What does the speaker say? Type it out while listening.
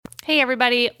Hey,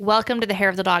 everybody. Welcome to the Hair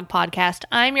of the Dog podcast.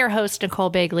 I'm your host, Nicole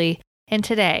Bagley. And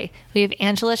today we have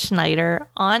Angela Schneider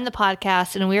on the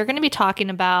podcast, and we are going to be talking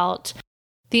about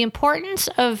the importance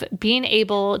of being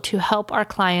able to help our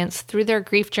clients through their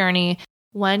grief journey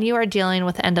when you are dealing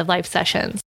with end-of-life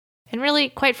sessions. And really,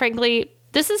 quite frankly,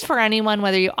 this is for anyone,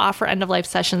 whether you offer end-of-life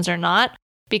sessions or not,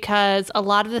 because a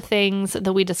lot of the things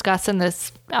that we discuss in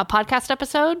this podcast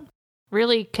episode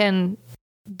really can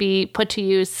be put to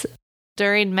use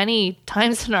during many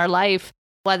times in our life,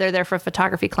 whether they're for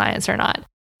photography clients or not.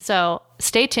 So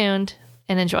stay tuned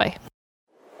and enjoy.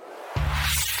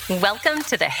 Welcome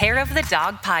to the Hair of the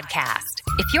Dog podcast.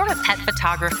 If you're a pet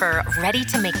photographer ready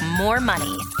to make more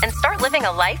money and start living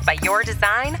a life by your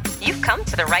design, you've come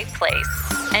to the right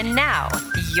place. And now,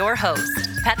 your host,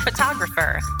 pet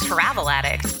photographer, travel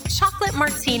addict, chocolate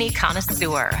martini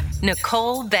connoisseur,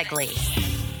 Nicole Bagley.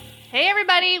 Hey,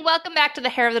 everybody. Welcome back to the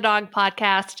Hair of the Dog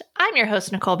podcast. I'm your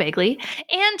host, Nicole Bagley.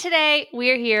 And today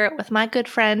we're here with my good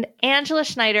friend, Angela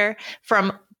Schneider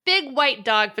from Big White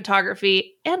Dog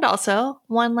Photography and also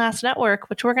One Last Network,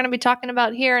 which we're going to be talking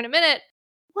about here in a minute.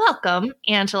 Welcome,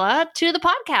 Angela, to the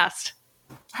podcast.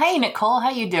 Hey, Nicole. How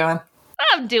you doing?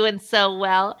 I'm doing so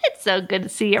well. It's so good to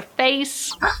see your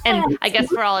face. And I guess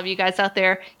for all of you guys out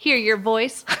there, hear your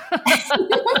voice.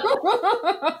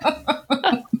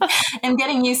 I'm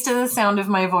getting used to the sound of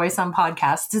my voice on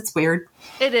podcasts. It's weird.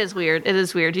 It is weird. It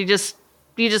is weird. You just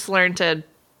learn to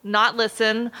not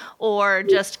listen or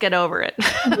just get over it.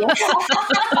 The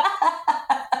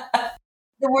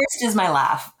worst is my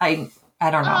laugh. I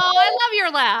don't know. Oh, I love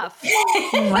your laugh.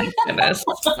 Oh my goodness.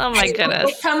 Oh my goodness.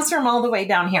 It comes from all the way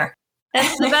down here.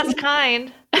 That's the best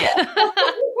kind. Yeah.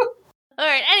 All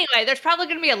right. Anyway, there's probably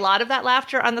going to be a lot of that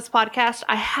laughter on this podcast.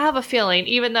 I have a feeling,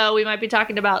 even though we might be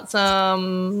talking about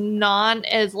some non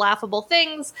as laughable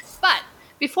things. But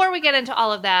before we get into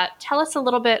all of that, tell us a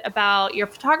little bit about your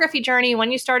photography journey, when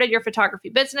you started your photography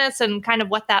business, and kind of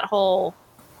what that whole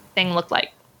thing looked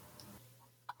like.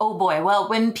 Oh boy. Well,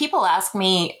 when people ask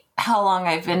me how long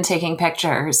I've been taking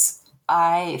pictures,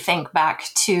 I think back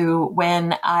to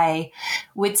when I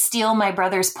would steal my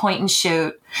brother's point and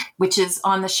shoot, which is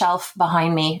on the shelf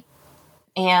behind me,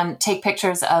 and take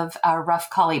pictures of our rough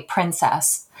collie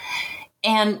Princess.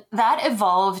 And that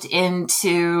evolved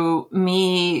into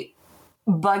me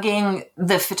bugging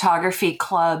the photography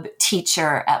club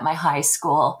teacher at my high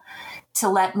school to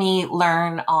let me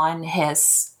learn on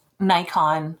his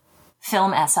Nikon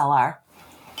film SLR.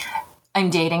 I'm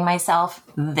dating myself.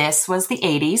 This was the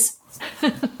 80s.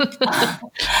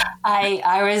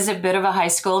 I was a bit of a high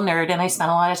school nerd, and I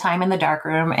spent a lot of time in the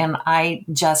darkroom, and I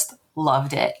just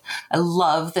loved it. I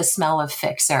love the smell of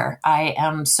Fixer. I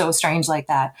am so strange like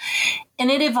that.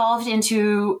 And it evolved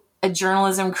into a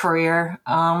journalism career,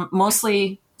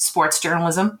 mostly sports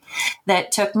journalism,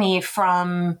 that took me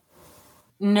from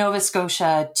Nova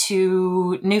Scotia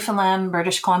to Newfoundland,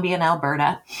 British Columbia, and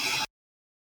Alberta.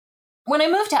 When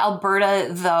I moved to Alberta,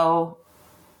 though,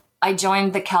 I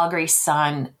joined the Calgary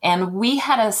Sun, and we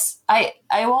had I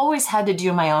always had to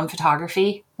do my own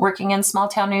photography working in small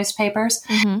town newspapers.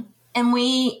 Mm-hmm. And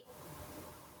we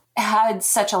had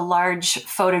such a large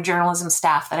photojournalism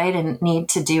staff that I didn't need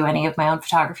to do any of my own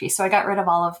photography. So I got rid of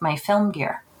all of my film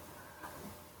gear,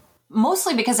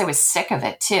 mostly because I was sick of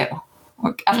it too.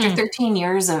 After 13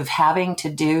 years of having to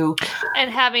do...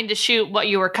 And having to shoot what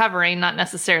you were covering, not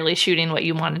necessarily shooting what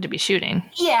you wanted to be shooting.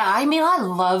 Yeah, I mean, I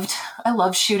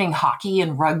loved shooting hockey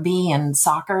and rugby and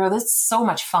soccer. That's so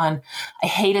much fun. I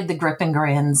hated the grip and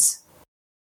grins.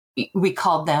 We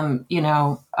called them,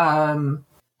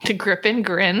 To grip and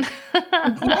grin.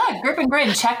 Yeah, grip and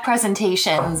grin, check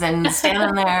presentations and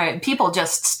standing there, people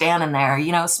just standing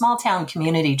there, small town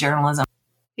community journalism.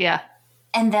 Yeah.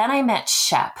 And then I met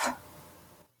Shep.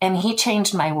 And he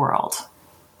changed my world.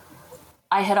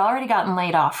 I had already gotten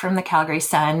laid off from the Calgary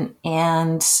Sun,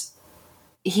 and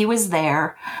he was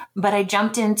there, but I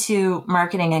jumped into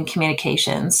marketing and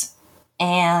communications.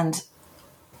 And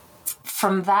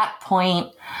from that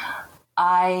point,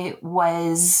 I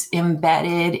was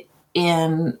embedded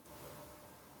in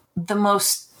the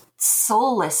most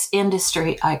soulless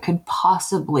industry I could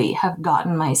possibly have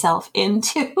gotten myself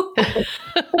into.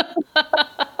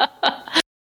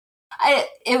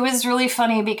 It was really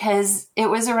funny because it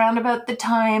was around about the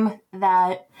time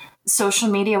that social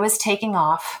media was taking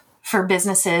off for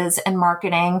businesses and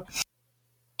marketing.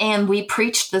 And we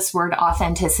preached this word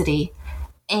authenticity.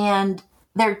 And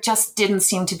there just didn't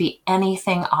seem to be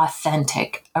anything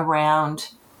authentic around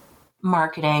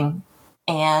marketing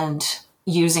and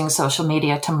using social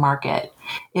media to market.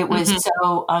 It was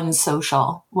so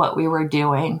unsocial what we were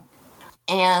doing.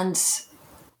 And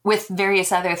with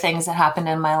various other things that happened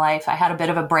in my life, I had a bit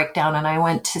of a breakdown and I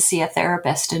went to see a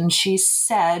therapist, and she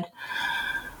said,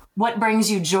 "What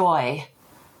brings you joy?"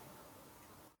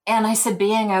 And I said,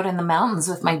 "Being out in the mountains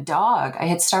with my dog." I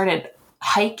had started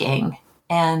hiking,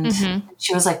 and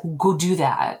she was like, "Go do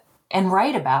that and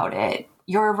write about it.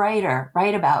 You're a writer,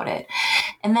 write about it."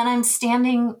 And then I'm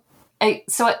standing.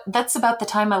 So that's about the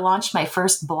time I launched my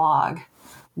first blog,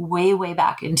 way, way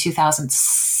back in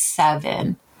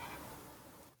 2007.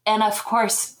 And of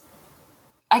course,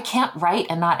 I can't write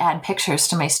and not add pictures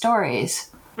to my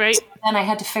stories. Right. So then I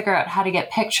had to figure out how to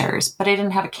get pictures, but I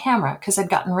didn't have a camera because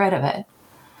I'd gotten rid of it.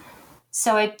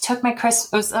 So I took my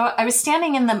I was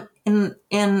standing on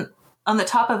the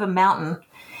top of a mountain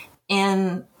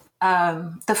in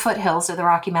the foothills of the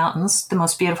Rocky Mountains, the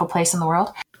most beautiful place in the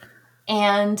world.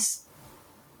 And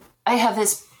I have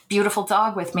this beautiful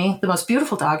dog with me, the most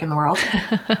beautiful dog in the world.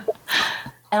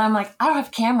 And I'm like, I don't have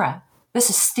a camera. This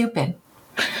is stupid.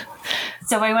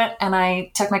 So I went and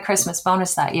I took my Christmas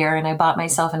bonus that year and I bought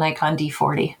myself a Nikon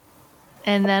D40.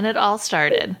 And then it all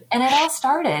started. And I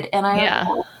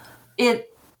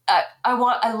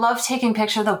love taking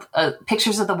pictures of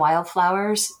the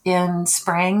wildflowers in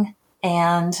spring.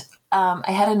 And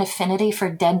I had an affinity for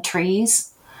dead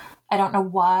trees. I don't know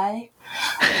why.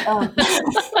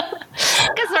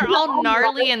 Because they're all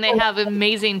gnarly and they have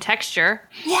amazing texture.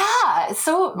 Yeah.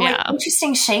 So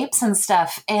interesting shapes and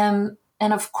stuff. And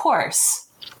of course,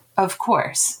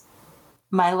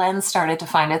 my lens started to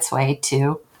find its way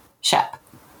to Shep.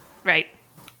 Right.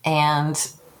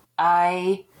 And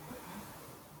I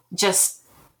just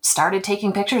started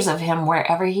taking pictures of him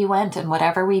wherever he went and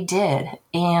whatever we did.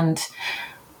 And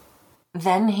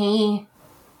then he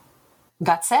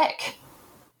got sick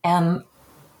and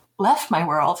left my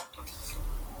world.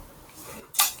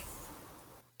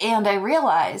 And I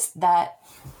realized that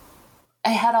I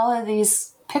had all of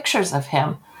these pictures of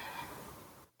him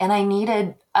and I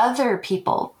needed other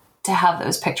people to have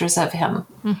those pictures of him,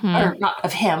 or not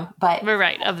of him, but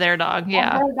right, of their dog.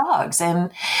 Yeah. Of their dogs.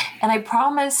 And I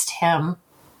promised him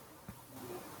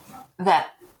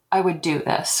that I would do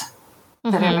this,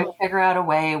 that I would figure out a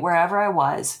way wherever I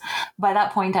was. By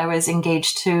that point, I was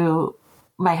engaged to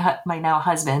my now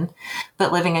husband,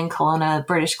 but living in Kelowna,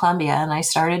 British Columbia. And I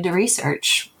started to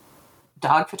research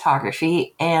dog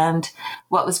photography and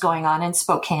what was going on in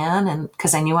Spokane, and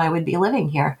because I knew I would be living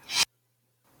here.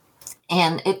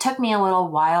 And it took me a little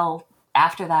while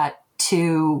after that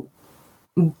to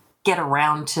get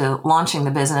around to launching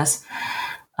the business.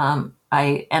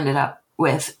 I ended up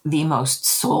with the most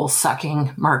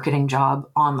soul-sucking marketing job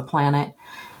on the planet.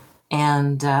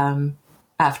 And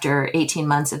after 18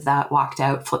 months of that, walked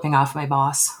out flipping off my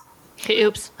boss.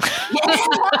 Oops.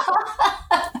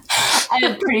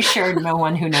 I'm pretty sure no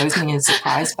one who knows me is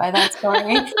surprised by that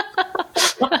story.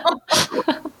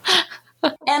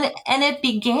 And it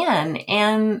began,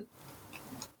 and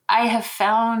I have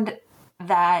found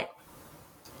that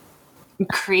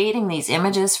creating these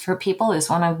images for people is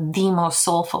one of the most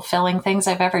soul fulfilling things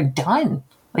I've ever done.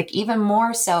 Like even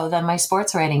more so than my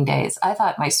sports writing days. I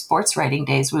thought my sports writing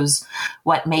days was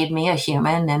what made me a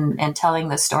human and telling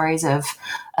the stories of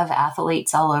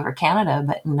athletes all over Canada.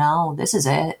 But no, this is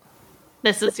it.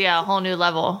 This is, a whole new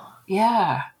level.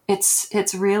 Yeah.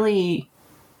 It's really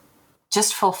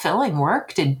just fulfilling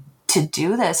work to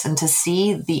do this and to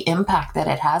see the impact that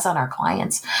it has on our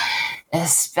clients,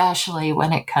 especially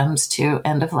when it comes to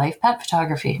end-of-life pet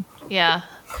photography. Yeah.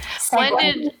 When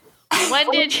did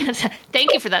you,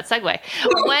 thank you for that segue.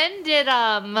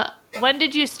 When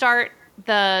did you start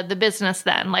the business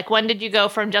then? Like, when did you go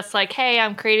from just like, hey,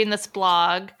 I'm creating this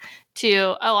blog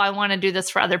to, oh, I want to do this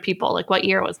for other people? Like, what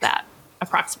year was that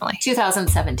approximately?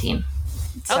 2017.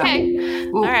 So, okay.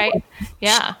 All right.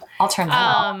 Yeah. I'll turn that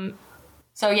off.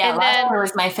 So yeah, last year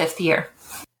was my 5th year.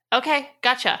 Okay.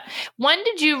 Gotcha. Was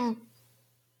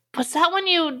that when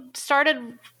you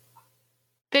started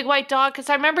Big White Dog? Because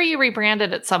I remember you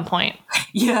rebranded at some point.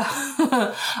 Yeah.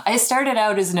 I started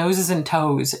out as Noses and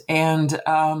Toes, and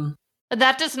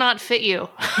that does not fit you.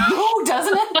 No,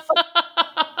 doesn't it?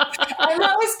 And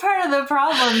that was part of the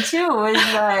problem too, was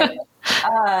that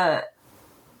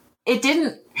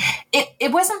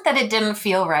it wasn't that it didn't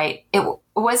feel right. It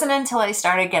wasn't until I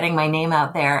started getting my name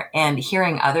out there and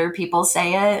hearing other people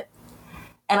say it.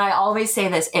 And I always say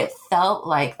this, it felt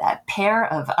like that pair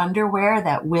of underwear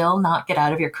that will not get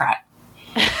out of your crotch.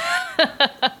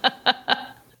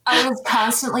 I was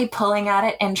constantly pulling at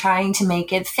it and trying to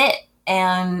make it fit.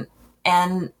 And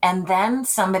then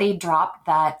somebody dropped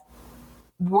that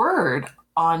word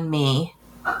on me.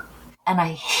 And I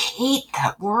hate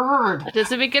that word.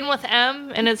 Does it begin with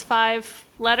M and it's 5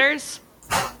 letters?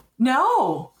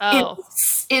 No. Oh.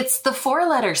 It's the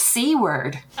 4-letter C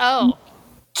word. Oh.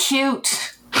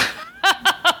 Cute.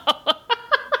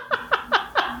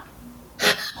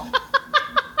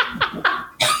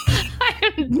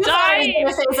 I'm dying. I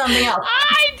was going to say something else.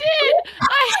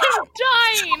 I am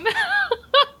dying.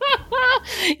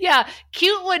 Yeah,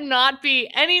 cute would not be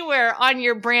anywhere on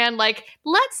your brand. Like,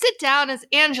 let's sit down as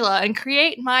Angela and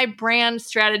create my brand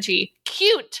strategy.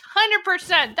 Cute,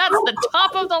 100%. That's the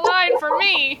top of the line for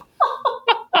me.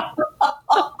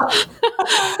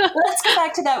 Let's go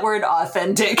back to that word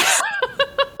authentic.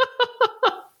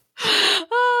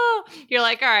 You're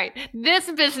like, all right,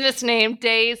 this business name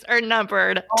days are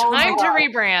numbered. Oh Time to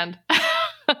rebrand.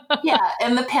 Yeah,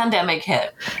 and the pandemic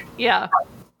hit. Yeah.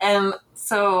 And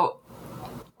so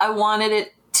I wanted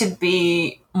it to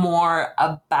be more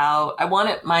about, I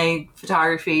wanted my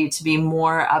photography to be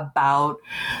more about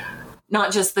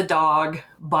not just the dog,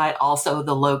 but also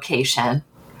the location.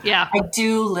 Yeah. I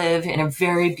do live in a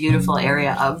very beautiful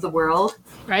area of the world.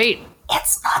 Right.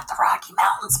 It's not the Rocky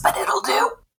Mountains, but it'll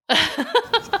do.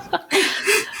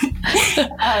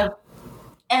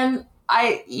 And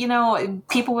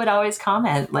people would always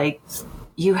comment, like,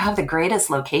 you have the greatest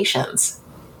locations.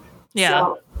 Yeah.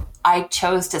 So I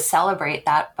chose to celebrate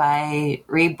that by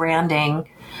rebranding.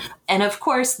 And of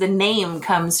course, the name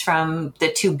comes from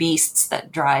the two beasts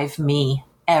that drive me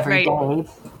every day,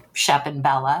 Shep and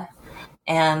Bella.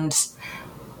 And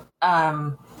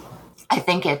I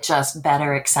think it just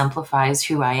better exemplifies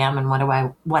who I am and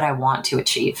what I want to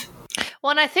achieve.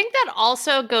 Well, and I think that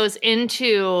also goes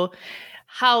into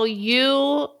how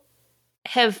you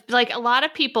have, like, a lot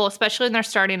of people, especially when they're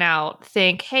starting out,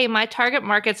 think, hey, my target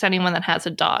market's anyone that has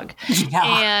a dog. Yeah.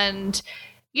 And,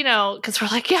 because we're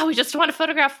like, yeah, we just want to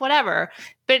photograph whatever.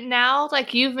 But now,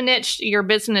 like, you've niched your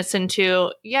business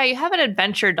into, yeah, you have an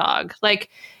adventure dog. Like,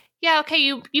 yeah, okay,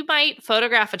 you might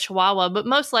photograph a Chihuahua, but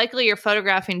most likely you're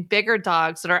photographing bigger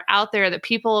dogs that are out there that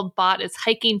people bought as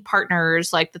hiking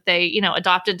partners, like that they,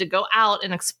 adopted to go out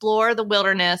and explore the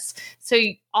wilderness. So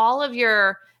all of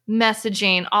your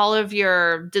messaging, all of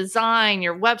your design,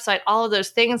 your website, all of those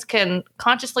things can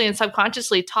consciously and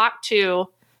subconsciously talk to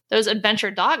those adventure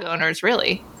dog owners,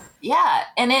 really. Yeah,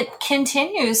 and it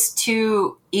continues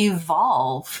to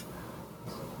evolve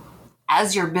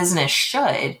as your business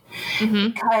should,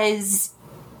 because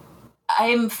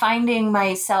I'm finding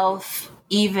myself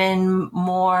even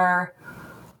more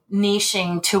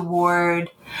niching toward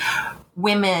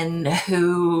women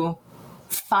who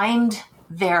find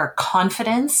their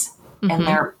confidence and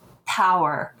their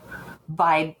power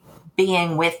by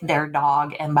being with their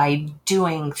dog and by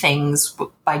doing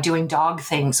dog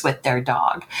things with their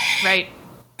dog. Right.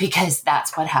 Because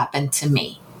that's what happened to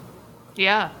me.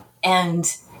 Yeah. And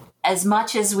as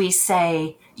much as we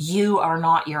say, you are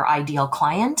not your ideal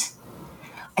client,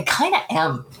 I kind of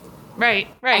am. Right.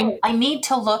 I need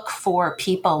to look for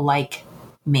people like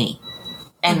me.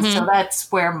 And so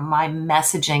that's where my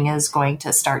messaging is going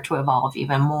to start to evolve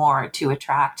even more, to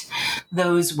attract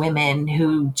those women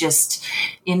who just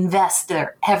invest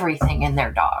their everything in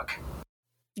their dog.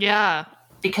 Yeah.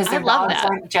 Because their dogs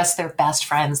aren't just their best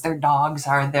friends. Their dogs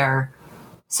are their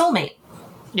soulmate.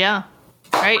 Yeah.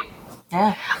 Right.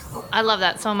 Yeah. I love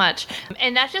that so much.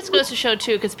 And that just goes to show,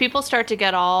 too, because people start to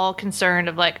get all concerned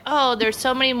of like, oh, there's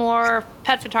so many more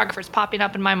pet photographers popping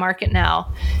up in my market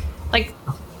now. Like,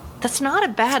 that's not a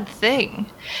bad thing.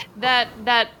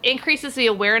 That increases the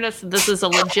awareness that this is a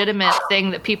legitimate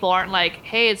thing, that people aren't like,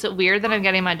 hey, is it weird that I'm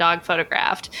getting my dog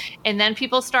photographed? And then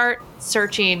people start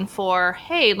searching for,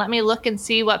 hey, let me look and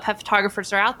see what pet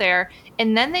photographers are out there.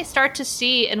 And then they start to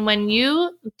see, and when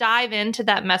you dive into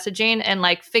that messaging and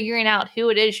like figuring out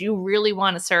who it is you really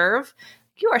want to serve,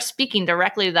 you are speaking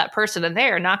directly to that person, and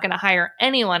they are not going to hire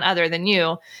anyone other than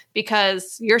you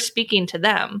because you're speaking to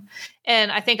them.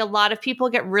 And I think a lot of people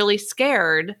get really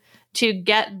scared to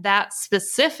get that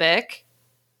specific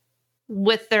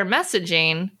with their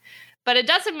messaging, but it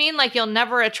doesn't mean like you'll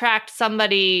never attract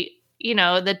somebody,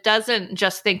 that doesn't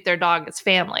just think their dog is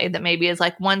family, that maybe is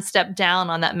like one step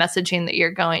down on that messaging that you're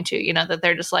going to, that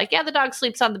they're just like, yeah, the dog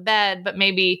sleeps on the bed, but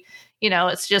maybe,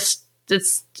 it's just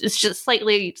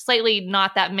slightly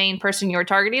not that main person you were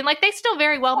targeting. Like, they still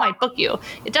very well might book you.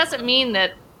 It doesn't mean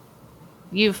that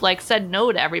you've like said no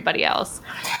to everybody else.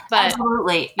 But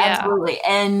absolutely.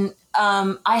 And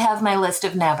I have my list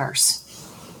of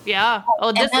nevers. Yeah.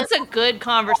 Oh, this is a good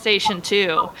conversation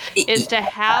too, is to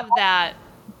have that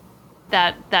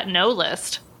no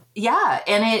list. Yeah.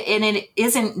 And it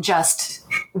isn't just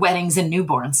weddings and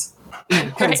newborns.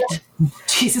 Right.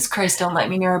 Jesus Christ, don't let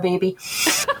me near a baby.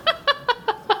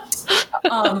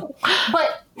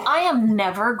 But I am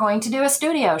never going to do a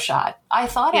studio shot. I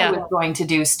thought I was going to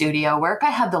do studio work. I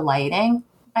had the lighting.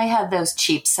 I had those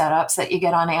cheap setups that you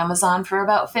get on Amazon for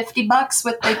about $50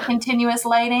 with the continuous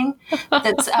lighting.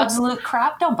 That's absolute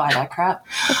crap. Don't buy that crap.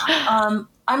 I'm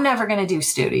never going to do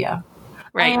studio.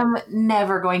 Right. I am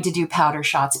never going to do powder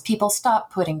shots. People, stop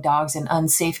putting dogs in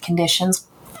unsafe conditions.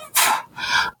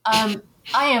 I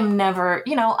am never,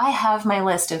 I have my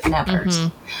list of nevers.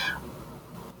 Mm-hmm.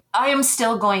 I am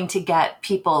still going to get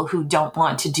people who don't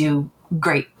want to do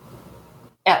great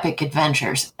epic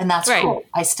adventures, and that's cool.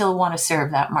 I still want to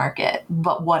serve that market,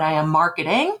 but what I am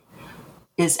marketing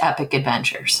is epic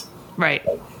adventures. Right.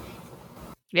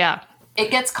 Yeah.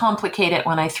 It gets complicated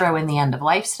when I throw in the end of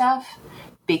life stuff,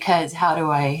 because how do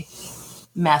I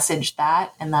message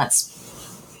that? And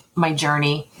that's my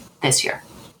journey this year,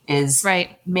 is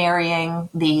marrying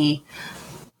the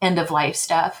end of life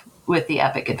stuff with the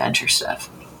epic adventure stuff.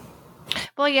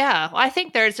 Well, yeah, I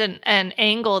think there's an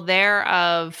angle there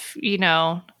of,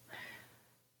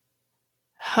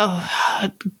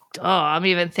 I'm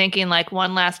even thinking like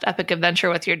one last epic adventure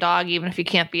with your dog, even if you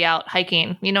can't be out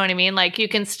hiking. You know what I mean? Like, you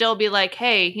can still be like,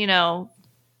 hey,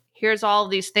 here's all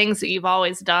of these things that you've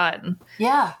always done.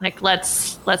 Yeah. Like,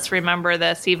 let's remember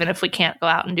this, even if we can't go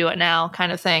out and do it now,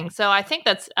 kind of thing. So I think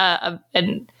that's,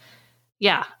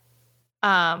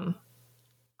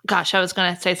 gosh, I was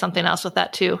going to say something else with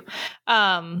that too.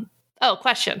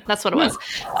 Question. That's what it was.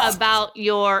 About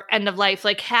your end of life.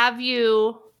 Like,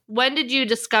 when did you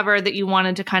discover that you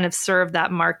wanted to kind of serve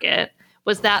that market?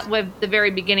 Was that with the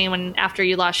very beginning, after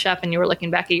you lost Shep and you were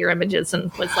looking back at your images,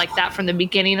 and was like that from the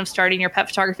beginning of starting your pet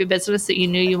photography business that you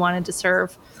knew you wanted to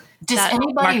serve? Does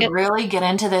anybody market? Really get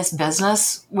into this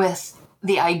business with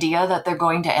the idea that they're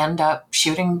going to end up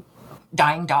shooting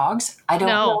dying dogs? I don't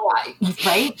know why,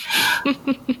 right?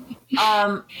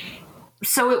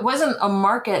 So it wasn't a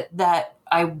market that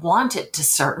I wanted to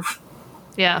serve.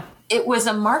 Yeah. It was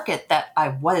a market that I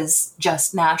was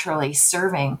just naturally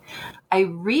serving. I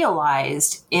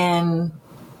realized in,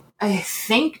 I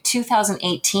think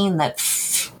 2019 that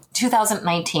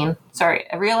 2019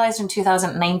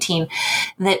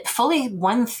 that fully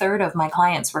 1/3 of my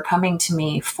clients were coming to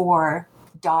me for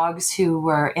dogs who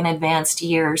were in advanced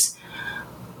years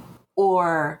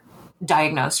or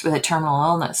diagnosed with a terminal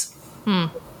illness.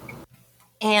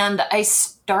 And I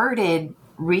started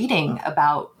reading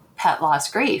about pet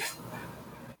loss grief,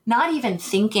 not even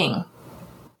thinking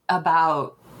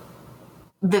about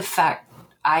the fact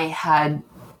I had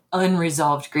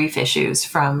unresolved grief issues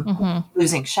from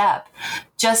losing Shep,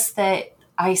 just that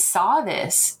I saw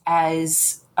this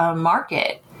as a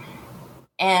market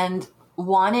and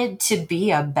wanted to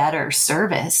be a better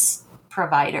service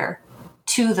provider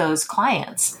to those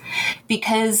clients.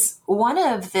 Because one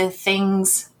of the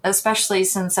things, especially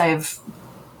since I've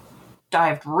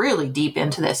dived really deep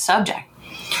into this subject,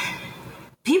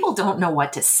 people don't know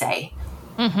what to say.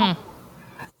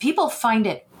 People find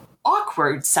it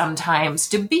awkward sometimes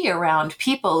to be around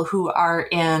people who are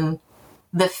in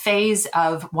the phase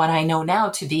of what I know now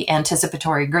to be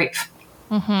anticipatory grief.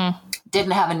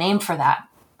 Didn't have a name for that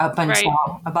up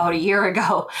until about a year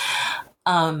ago.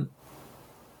 And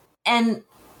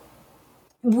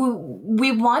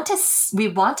we want to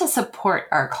support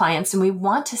our clients, and we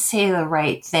want to say the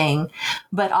right thing,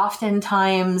 but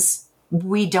oftentimes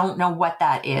we don't know what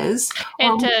that is.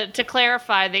 And to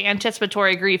clarify, the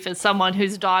anticipatory grief is someone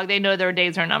whose dog, they know their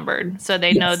days are numbered, so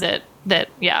they know that they're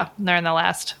in the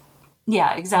last.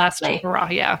 Yeah, exactly. Last hurrah,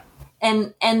 yeah.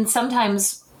 And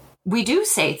sometimes we do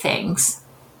say things,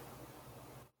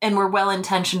 and we're well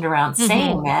intentioned around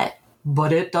saying it,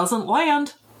 but it doesn't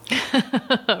land.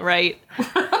 Right.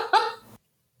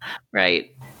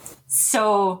 Right.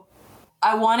 So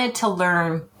I wanted to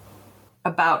learn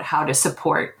about how to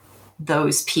support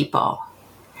those people.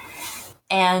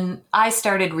 And I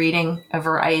started reading a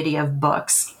variety of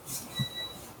books.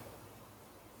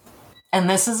 And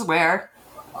this is where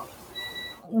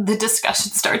the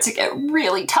discussion starts to get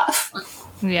really tough.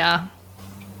 Yeah.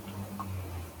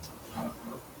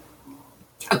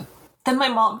 Then my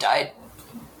mom died.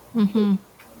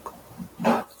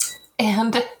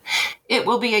 And it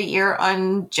will be a year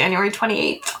on January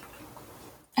 28th.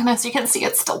 And as you can see,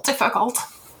 it's still difficult.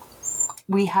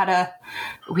 We had a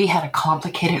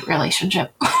complicated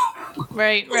relationship.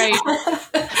 Right.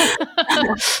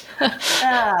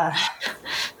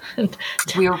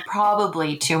 We were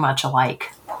probably too much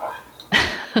alike.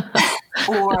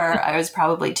 Or I was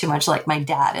probably too much like my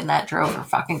dad, and that drove her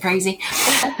fucking crazy.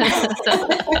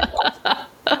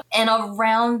 And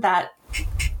around that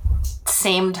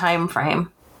same time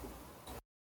frame,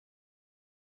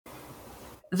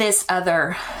 this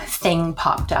other thing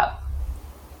popped up.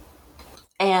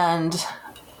 And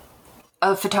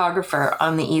a photographer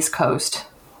on the East Coast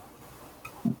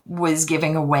was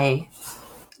giving away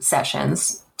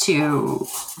sessions to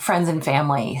friends and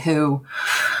family who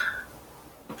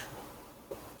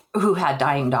had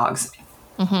dying dogs.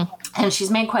 Mm-hmm. And she's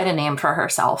made quite a name for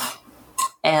herself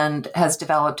and has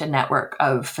developed a network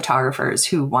of photographers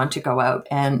who want to go out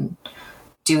and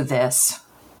do this,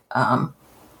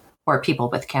 or people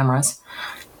with cameras.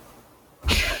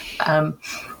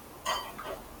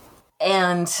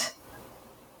 And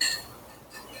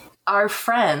our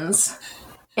friends,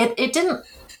 it didn't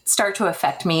start to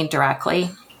affect me directly,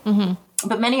 mm-hmm.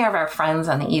 but many of our friends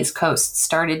on the East Coast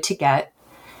started to get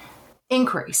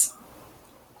inquiries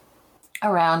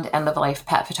around end-of-life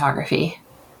pet photography.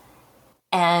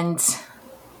 And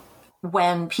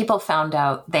when people found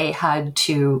out they had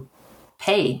to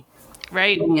pay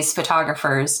these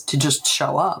photographers to just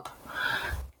show up,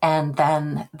 and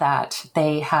then that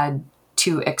they had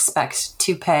to expect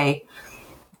to pay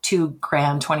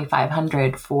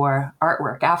 $2,250 for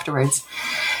artwork afterwards,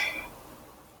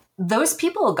 those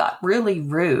people got really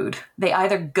rude. They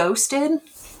either ghosted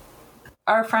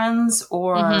our friends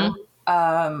or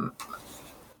mm-hmm.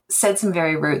 Said some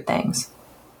very rude things.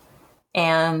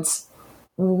 And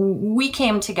we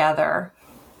came together,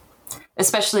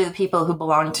 especially the people who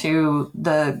belong to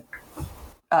the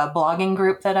blogging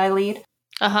group that I lead.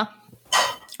 Uh-huh.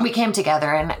 We came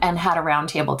together and had a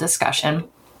roundtable discussion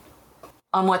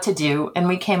on what to do. And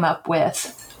we came up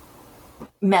with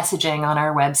messaging on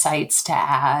our websites to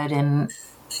add and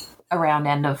around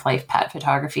end-of-life pet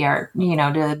photography,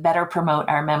 to better promote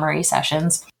our memory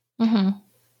sessions. Mm-hmm.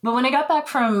 But when I got back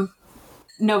from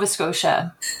Nova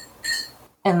Scotia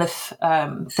and the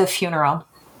funeral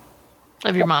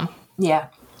of your mom, I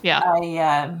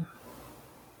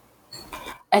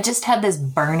just had this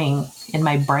burning in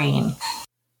my brain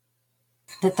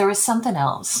that there was something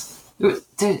else. I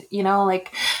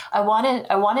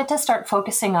wanted to start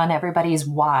focusing on everybody's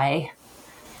why.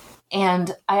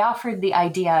 And I offered the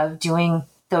idea of doing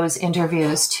those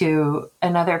interviews to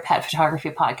another pet photography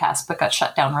podcast, but got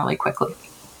shut down really quickly.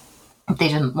 They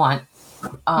didn't want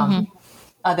mm-hmm.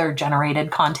 other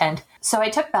generated content. So I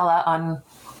took Bella on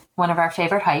one of our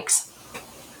favorite hikes.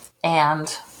 And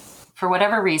for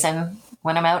whatever reason,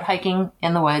 when I'm out hiking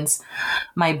in the woods,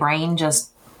 my brain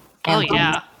just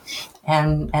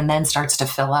and then starts to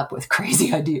fill up with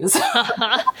crazy ideas.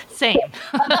 Same.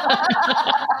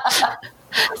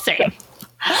 Same.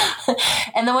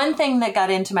 And the one thing that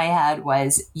got into my head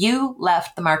was you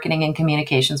left the marketing and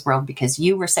communications world because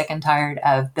you were sick and tired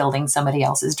of building somebody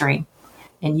else's dream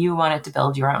and you wanted to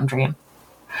build your own dream.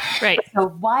 Right. So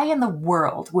why in the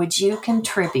world would you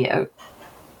contribute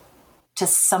to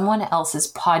someone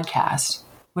else's podcast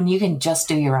when you can just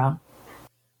do your own?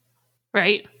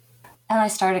 Right. And I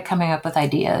started coming up with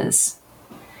ideas.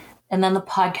 And then the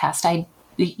podcast, I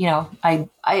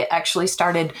actually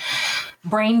started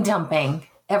brain dumping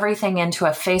everything into a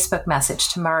Facebook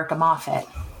message to Marika Moffat.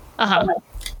 Uh-huh.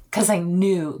 Because I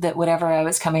knew that whatever I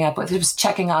was coming up with, it was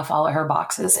checking off all of her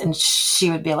boxes. And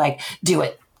she would be like, do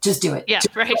it. Just do it. Yeah,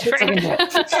 right. Do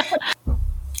it.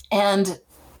 And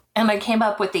I came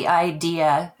up with the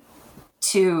idea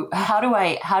to how do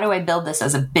I build this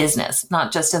as a business,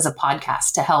 not just as a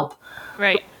podcast to help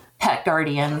pet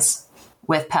guardians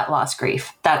with pet loss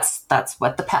grief. That's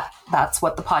what the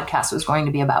podcast was going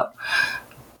to be about.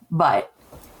 But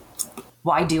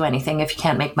why do anything if you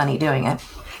can't make money doing it?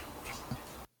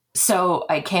 So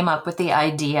I came up with the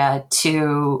idea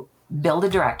to build a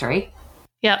directory.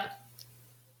 Yep.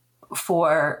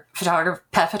 For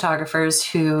pet photographers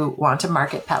who want to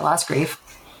market pet loss grief,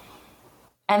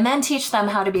 and then teach them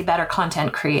how to be better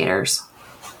content creators,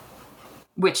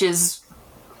 which is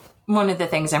one of the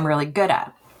things I'm really good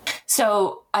at.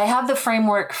 So I have the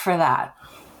framework for that.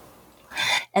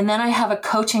 And then I have a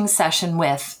coaching session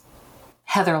with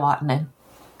Heather Lottinen.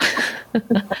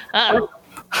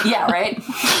 Yeah, right?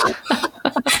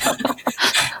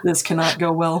 This cannot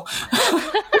go well.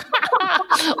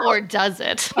 Or does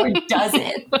it? Or does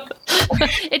it?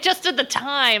 It just at the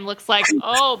time looks like,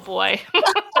 oh boy.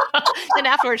 And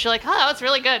afterwards you're like, oh, that was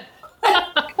really good.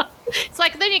 It's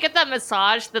like then you get that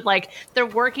massage that like they're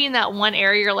working that one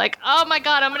area. You're like, oh my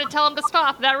God, I'm going to tell them to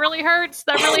stop. That really hurts.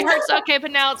 That really hurts. Okay,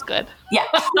 but now it's good. Yeah.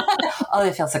 Oh,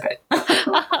 it feels so good.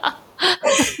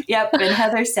 Yep. And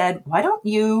Heather said, why don't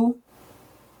you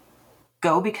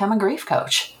go become a grief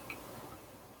coach?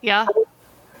 Yeah.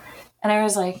 And I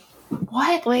was like,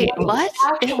 what? Wait, what?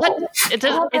 Is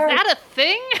that a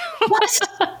thing? What?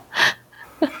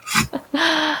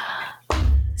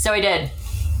 So I did.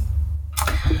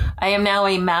 I am now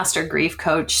a master grief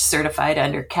coach certified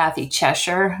under Kathy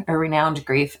Cheshire, a renowned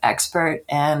grief expert,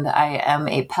 and I am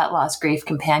a pet loss grief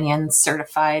companion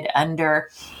certified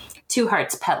under Two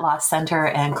Hearts Pet Loss Center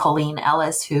and Colleen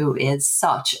Ellis, who is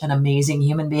such an amazing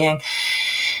human being.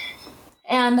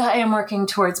 And I am working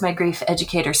towards my grief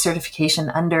educator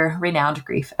certification under renowned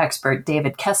grief expert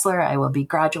David Kessler. I will be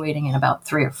graduating in about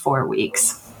 3 or 4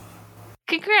 weeks.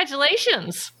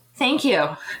 Congratulations. Thank you.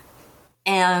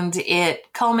 And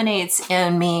it culminates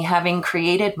in me having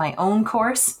created my own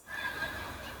course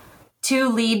to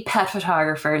lead pet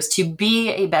photographers to be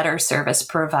a better service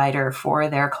provider for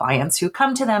their clients who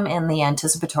come to them in the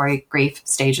anticipatory grief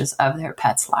stages of their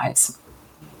pets' lives.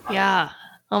 Yeah.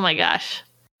 Oh my gosh.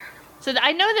 So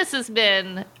I know this has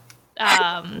been,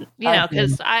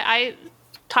 because I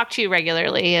talk to you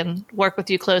regularly and work with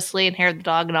you closely and Hair of the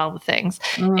Dog and all the things.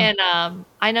 And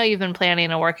I know you've been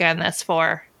planning and working on this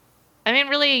for,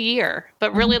 really a year,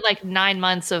 but really like 9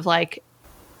 months of like,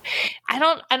 I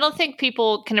don't think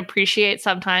people can appreciate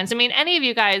sometimes. Any of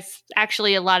you guys,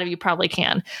 actually, a lot of you probably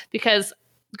can, because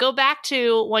go back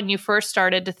to when you first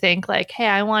started to think like, hey,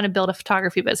 I want to build a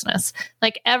photography business.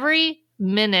 Like every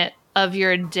minute of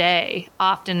your day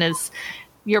often is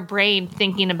your brain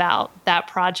thinking about that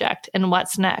project and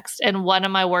what's next and what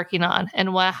am I working on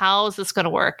and how is this going to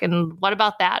work and what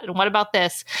about that and what about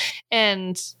this?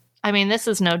 And this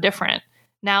is no different.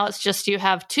 Now it's just you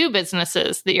have 2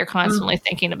 businesses that you're constantly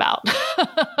thinking about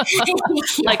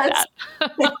like that.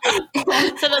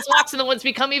 So those walks in the woods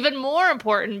become even more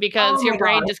important because your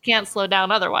brain just can't slow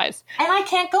down otherwise. And I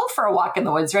can't go for a walk in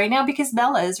the woods right now because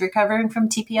Bella is recovering from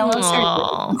TPLO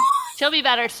surgery. She'll be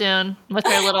better soon with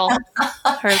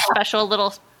her special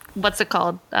little, what's it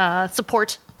called?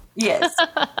 Support. Yes.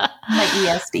 My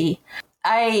ESD.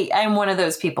 I'm one of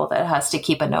those people that has to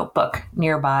keep a notebook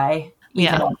nearby.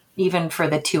 Even for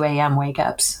the 2 a.m. wake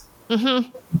ups,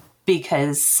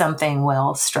 because something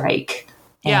will strike.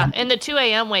 And the 2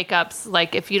 a.m. wake ups,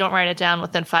 like if you don't write it down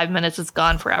within 5 minutes, it's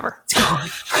gone forever.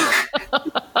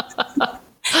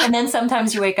 And then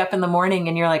sometimes you wake up in the morning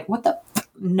and you're like, what the?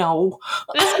 No.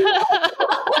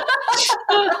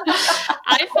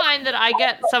 I find that I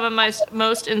get some of my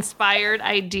most inspired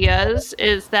ideas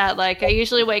is that like I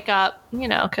usually wake up,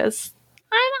 because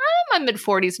I'm in my mid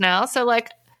 40s now. So like,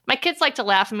 my kids like to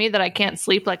laugh at me that I can't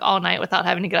sleep like all night without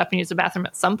having to get up and use the bathroom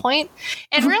at some point.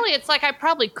 And really, it's like I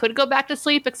probably could go back to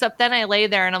sleep, except then I lay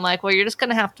there and I'm like, well, you're just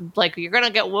going to have to, like, you're going to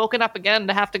get woken up again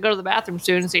to have to go to the bathroom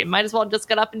soon. So you might as well just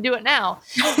get up and do it now.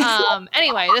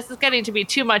 Anyway, this is getting to be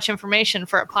too much information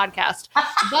for a podcast.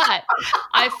 But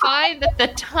I find that the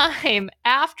time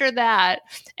after that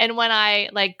and when I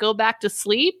like go back to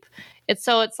sleep, it's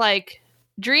like,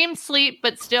 dream sleep,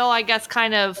 but still, I guess,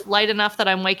 kind of light enough that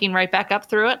I'm waking right back up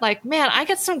through it. Like, man, I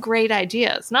get some great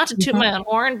ideas. Not to toot my own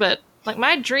horn, but like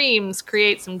my dreams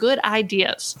create some good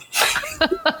ideas.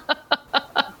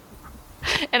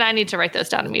 And I need to write those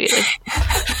down immediately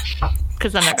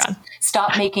because then they're gone.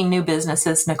 Stop making new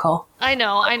businesses, Nicole. I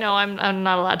know. I'm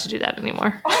not allowed to do that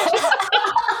anymore.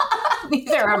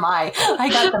 Neither am I. I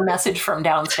got the message from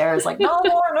downstairs, like, no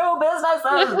more new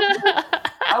businesses.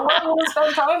 I want you to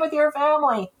spend time with your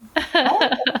family. Oh,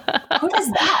 who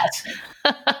does that?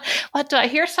 What, do I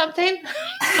hear something?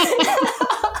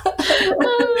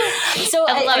 So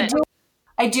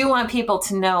I do want people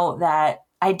to know that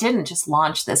I didn't just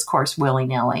launch this course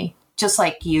willy-nilly, just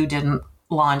like you didn't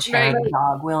launch Hair of the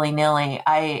Dog willy-nilly.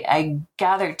 I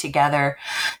gathered together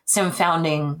some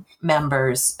founding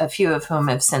members, a few of whom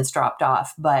have since dropped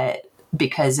off, but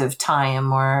because of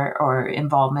time or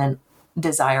involvement,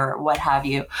 desire, or what have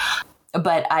you.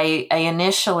 But I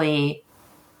initially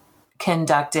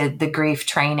conducted the grief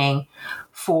training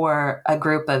for a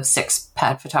group of 6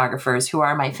 pet photographers who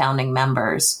are my founding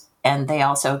members. And they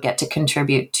also get to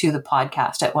contribute to the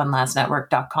podcast at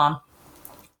onelastnetwork.com.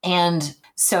 And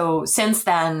so since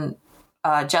then,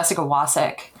 Jessica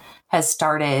Wasik has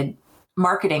started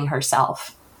marketing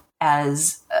herself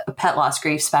as a pet loss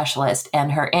grief specialist,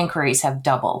 and her inquiries have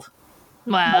doubled.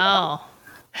 Wow.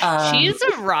 She's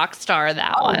a rock star,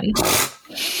 that one.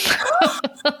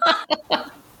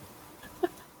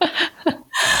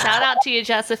 Shout out to you,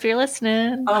 Jess, if you're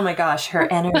listening. Oh my gosh, her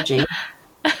energy.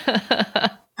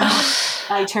 I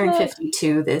turned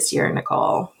 52 this year,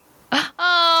 Nicole.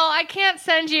 Oh, I can't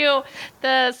send you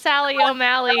the Sally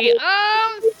O'Malley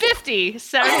 50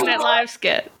 Saturday Night Live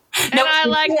skit. And I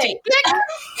like to kick,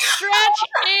 stretch,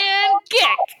 and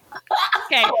kick.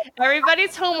 Okay,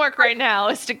 everybody's homework right now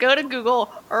is to go to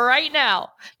Google right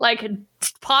now. Like,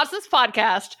 pause this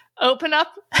podcast, open up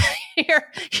your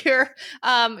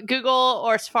Google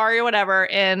or Safari or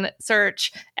whatever, and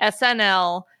search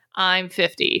SNL I'm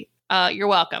 50. You're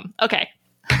welcome. Okay.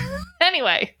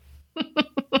 Anyway.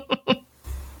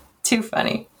 Too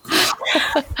funny.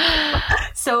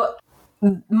 So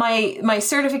my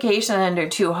certification under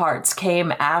Two Hearts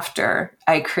came after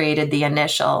I created the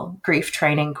initial grief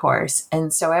training course.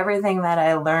 And so everything that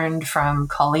I learned from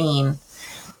Colleen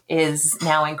is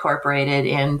now incorporated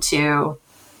into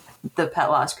the pet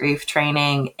loss grief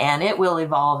training, and it will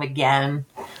evolve again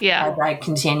as I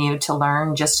continue to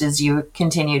learn, just as you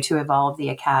continue to evolve the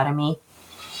academy.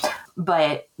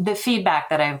 But the feedback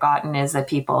that I've gotten is that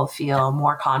people feel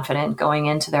more confident going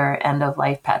into their end of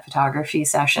life pet photography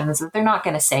sessions, that they're not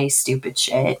going to say stupid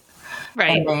shit.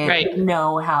 Right. And they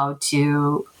know how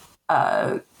to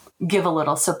give a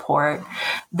little support.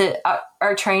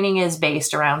 Our training is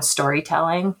based around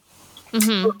storytelling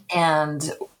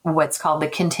and what's called the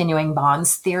continuing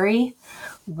bonds theory,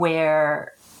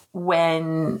 where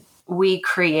when we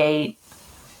create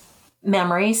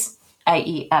memories,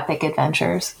 i.e. epic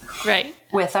adventures,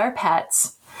 with our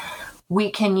pets,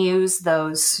 we can use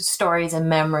those stories and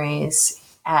memories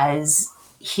as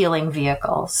healing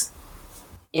vehicles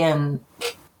in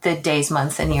the days,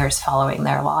 months, and years following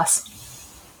their loss.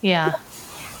 Yeah.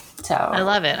 So I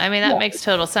love it. I mean, that makes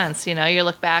total sense. You know, you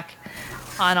look back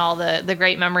on all the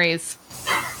great memories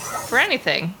for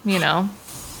anything, you know.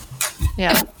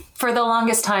 Yeah. For the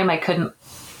longest time, I couldn't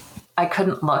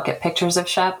look at pictures of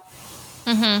Shep.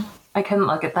 Mm-hmm. I couldn't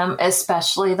look at them,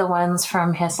 especially the ones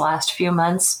from his last few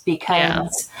months,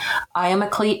 because I am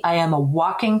a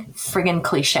walking friggin'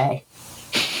 cliche.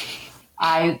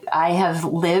 I have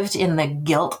lived in the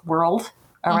guilt world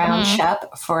around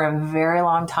Shep for a very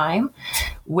long time.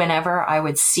 Whenever I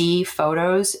would see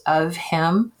photos of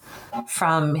him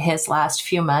from his last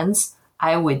few months,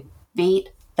 I would beat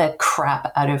the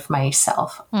crap out of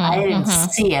myself. I didn't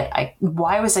see it.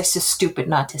 Why was I so stupid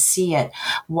not to see it?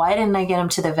 Why didn't I get him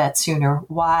to the vet sooner?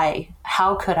 Why?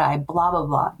 How could I? Blah, blah,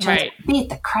 blah. Just beat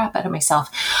the crap out of myself.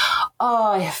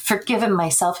 Oh, I've forgiven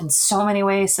myself in so many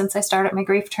ways since I started my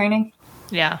grief training.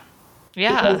 Yeah.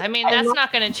 Yeah. Because I mean, that's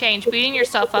not going to change. Beating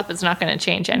yourself up is not going to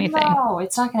change anything. No,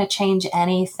 it's not going to change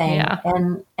anything. Yeah.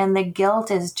 And the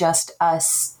guilt is just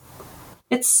us.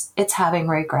 It's having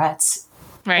regrets.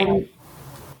 Right.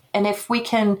 And if we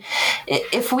can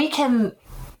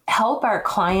help our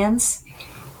clients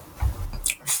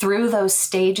through those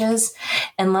stages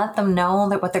and let them know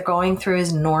that what they're going through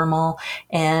is normal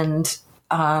and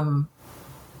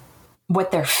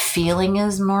what they're feeling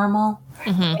is normal,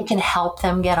 we can help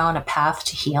them get on a path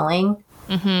to healing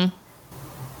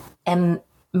and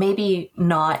maybe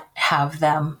not have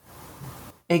them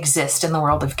exist in the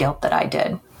world of guilt that I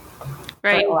did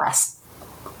for the last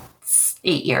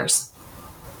 8 years.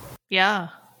 Yeah.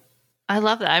 I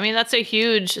love that. I mean, it's a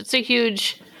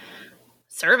huge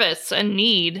service and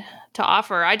need to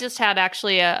offer. I just had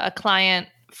actually a client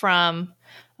from,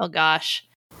 must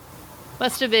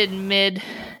have been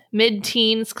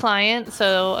mid-teens client.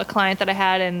 So a client that I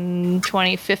had in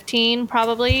 2015,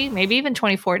 probably, maybe even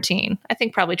 2014. I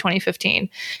think probably 2015.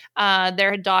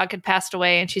 Their dog had passed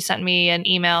away, and she sent me an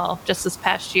email just this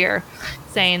past year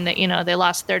saying that, you know, they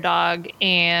lost their dog,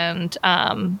 and,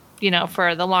 you know,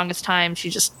 for the longest time,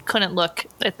 she just couldn't look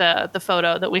at the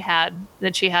photo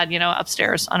that she had, you know,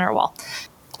 upstairs on her wall.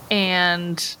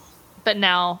 But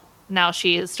now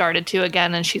she has started to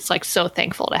again, and she's like so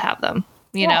thankful to have them,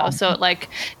 you know? So it like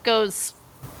goes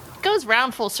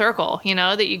round full circle, you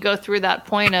know, that you go through that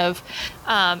point of,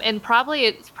 and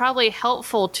it's probably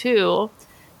helpful too,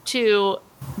 to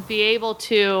be able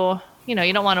to, you know,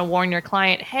 you don't want to warn your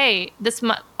client, hey, this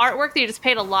artwork that you just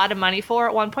paid a lot of money for,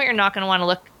 at one point you're not going to want to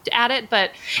look at it,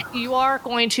 but you are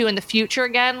going to in the future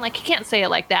again. Like, you can't say it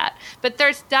like that, but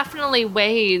there's definitely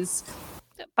ways,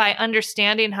 by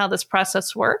understanding how this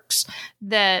process works,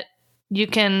 that you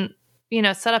can, you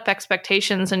know, set up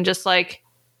expectations and just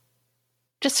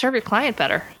serve your client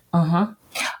better. I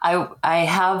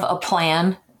have a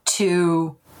plan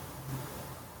to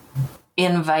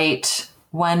invite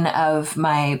one of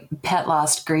my pet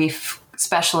loss grief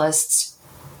specialists,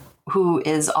 who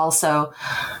is also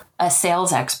a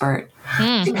sales expert,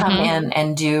 to come in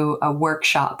and do a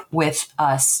workshop with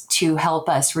us to help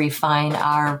us refine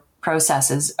our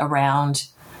processes around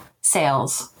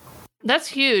sales. That's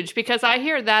huge, because I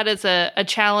hear that as a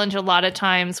challenge a lot of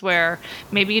times, where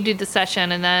maybe you do the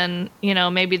session and then, you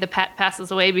know, maybe the pet passes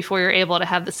away before you're able to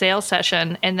have the sales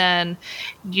session. And then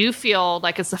you feel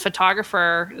like, as a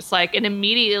photographer, it's like, and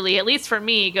immediately, at least for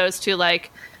me, goes to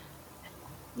like,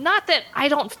 not that I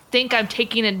don't think I'm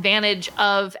taking advantage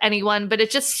of anyone, but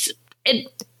it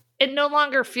no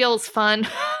longer feels fun.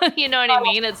 You know what I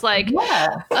mean? It's like,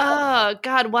 oh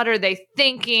God, what are they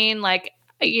thinking? Like,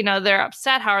 they're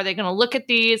upset. How are they going to look at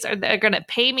these? Are they going to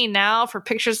pay me now for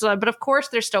pictures? But of course,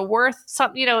 they're still worth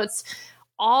something. It's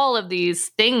all of these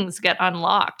things get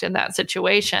unlocked in that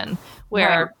situation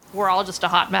where we're all just a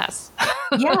hot mess.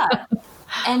 Yeah.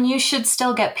 And you should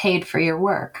still get paid for your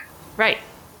work. Right.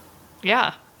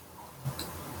 Yeah.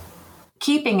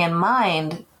 Keeping in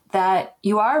mind that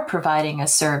you are providing a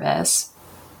service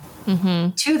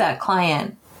to that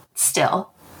client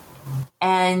still.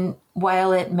 And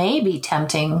while it may be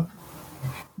tempting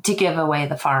to give away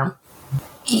the farm,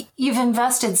 you've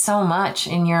invested so much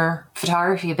in your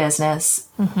photography business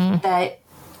that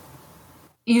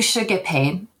you should get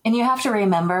paid. And you have to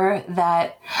remember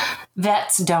that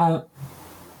vets don't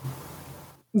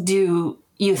do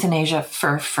euthanasia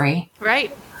for free.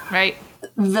 Right.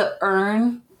 The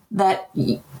urn that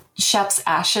Shep's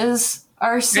ashes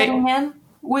are sitting in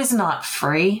was not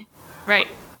free. Right.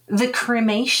 The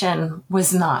cremation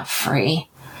was not free.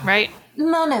 Right.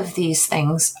 None of these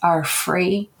things are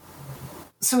free.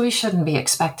 So we shouldn't be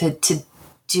expected to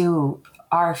do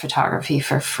our photography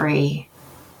for free.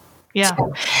 Yeah.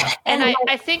 And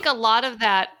I think a lot of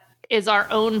that is our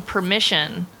own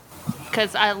permission,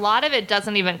 because a lot of it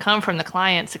doesn't even come from the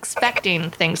clients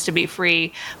expecting things to be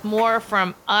free, more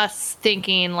from us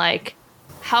thinking like,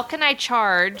 how can I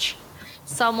charge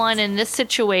someone in this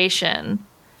situation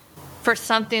for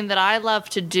something that I love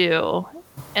to do?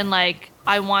 And like,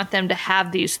 I want them to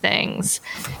have these things.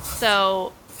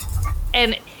 So,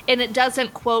 and it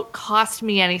doesn't, quote, cost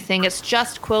me anything. It's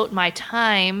just, quote, my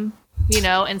time,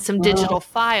 and some digital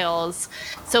files.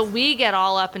 So we get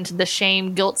all up into the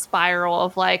shame guilt spiral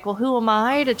of like, well, who am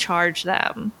I to charge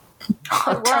them?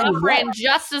 We're offering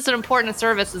just as an important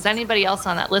service as anybody else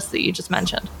on that list that you just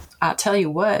mentioned. I'll tell you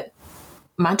what,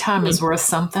 my time is worth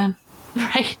something.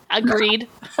 Right. Agreed.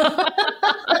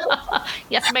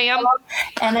 Yes, ma'am.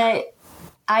 And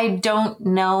I don't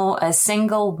know a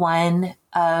single one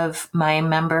of my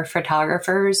member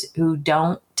photographers who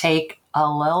don't take a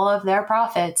little of their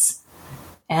profits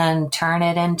and turn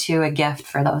it into a gift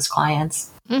for those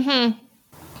clients. Mm-hmm.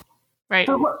 Right.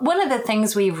 But one of the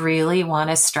things we really want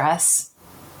to stress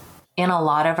in a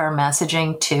lot of our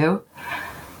messaging too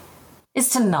is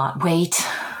to not wait.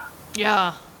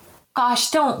 Yeah.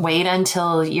 Gosh, don't wait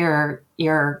until your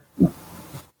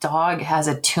dog has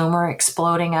a tumor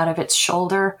exploding out of its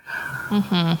shoulder.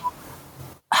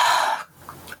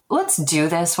 Let's do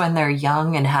this when they're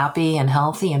young and happy and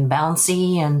healthy and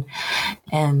bouncy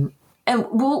and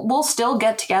we'll still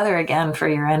get together again for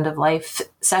your end of life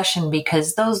session,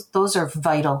 because those are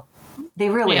vital. They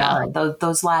really are,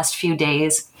 those last few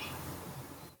days.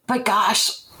 But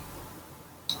gosh,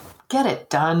 get it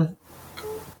done.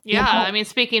 Yeah, I mean,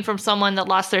 speaking from someone that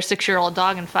lost their 6-year-old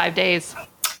dog in 5 days.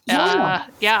 Yeah.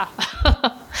 Yeah,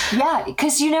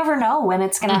 because you never know when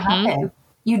it's going to happen.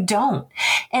 You don't.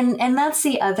 And that's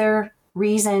the other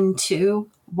reason, too,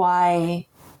 why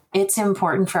it's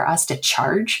important for us to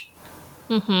charge.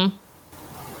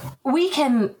 We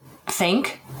can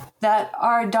think that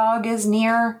our dog is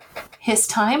near his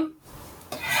time,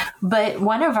 but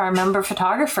one of our member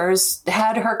photographers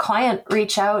had her client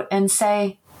reach out and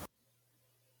say,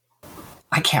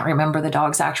 I can't remember the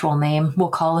dog's actual name. We'll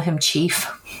call him Chief,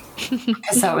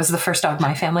 because that was the first dog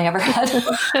my family ever had.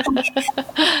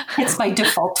 It's my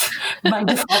default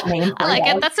name. I like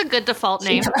it. That's a good default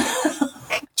name.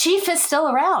 Chief is still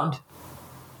around.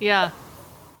 Yeah.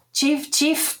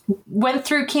 Chief went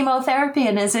through chemotherapy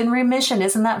and is in remission.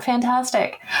 Isn't that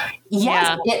fantastic?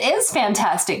 Yes, It is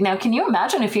fantastic. Now, can you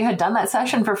imagine if you had done that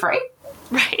session for free?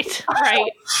 Right.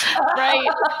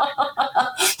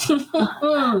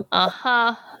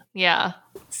 Yeah.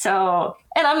 So,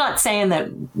 and I'm not saying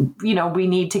that, we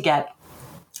need to get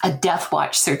a death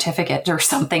watch certificate or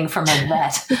something from a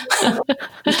vet.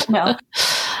 No.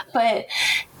 But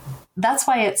that's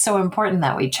why it's so important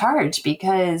that we charge,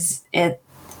 because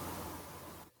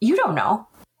you don't know.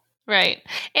 Right.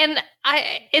 And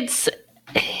it's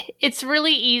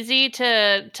really easy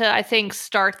to I think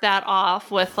start that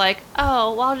off with like,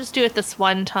 oh, well, I'll just do it this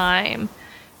one time.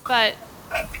 But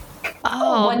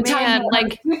one time,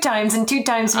 like 2 times, and 2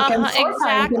 times becomes 4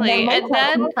 exactly.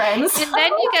 times, and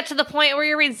then you get to the point where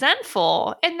you're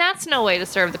resentful, and that's no way to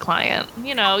serve the client.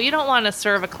 You don't want to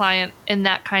serve a client in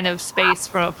that kind of space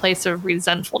from a place of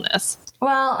resentfulness.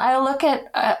 Well, I look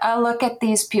at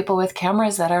these people with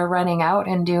cameras that are running out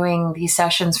and doing these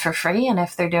sessions for free, and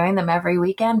if they're doing them every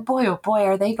weekend, boy, oh boy,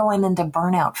 are they going into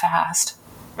burnout fast.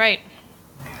 Right.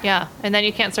 Yeah, and then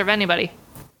you can't serve anybody.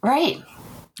 Right.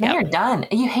 Then you're done.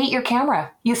 You hate your camera.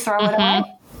 You throw it away.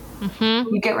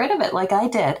 You get rid of it like I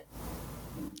did.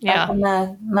 Yeah. Back in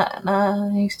the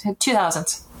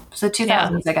 2000s. So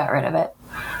 2000s, I got rid of it.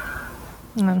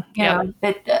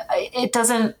 It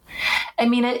doesn't, I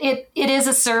mean, it is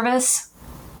a service,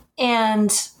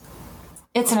 and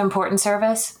it's an important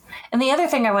service. And the other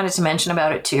thing I wanted to mention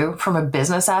about it too, from a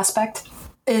business aspect,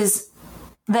 is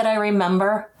that I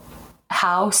remember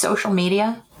how social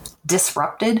media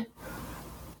disrupted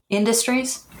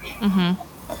industries.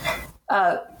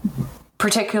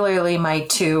 Particularly my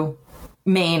two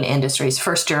main industries.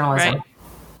 First, journalism.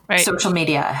 Right. Social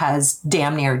media has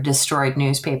damn near destroyed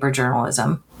newspaper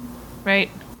journalism. Right.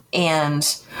 And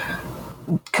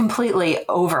completely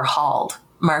overhauled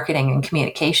marketing and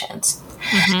communications.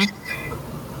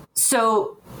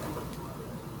 So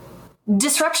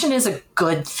disruption is a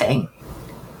good thing.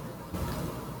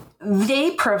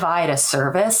 They provide a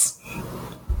service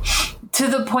to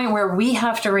the point where we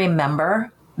have to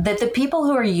remember that the people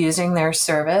who are using their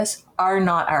service are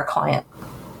not our client.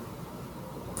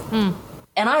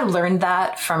 And I learned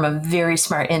that from a very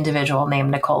smart individual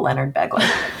named Nicole Leonard Begley.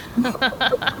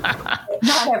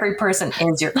 Not every person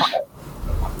is your client.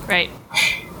 Right.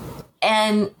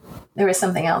 And there was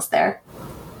something else there.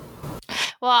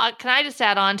 Well, can I just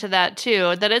add on to that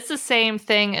too, that it's the same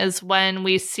thing as when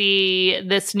we see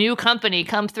this new company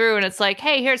come through and it's like,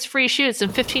 hey, here's free shoots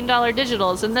and $15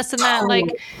 digitals and this and that.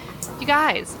 Like, you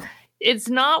guys, it's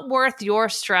not worth your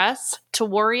stress to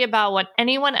worry about what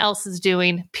anyone else is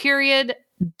doing, period.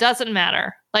 Doesn't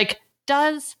matter. Like,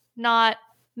 does not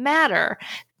matter.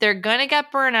 They're going to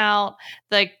get burnt out.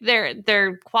 Like,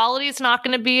 their quality is not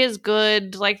going to be as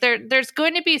good. Like, there's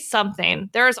going to be something.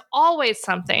 There's always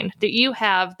something that you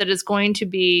have that is going to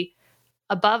be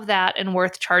above that and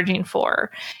worth charging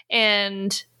for.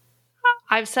 And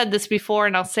I've said this before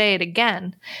and I'll say it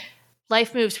again.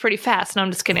 Life moves pretty fast. No,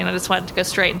 I'm just kidding. I just wanted to go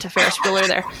straight into Ferris Bueller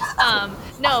there.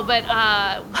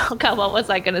 God, what was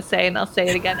I going to say? And I'll say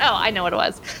it again. Oh, I know what it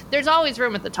was. There's always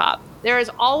room at the top. There is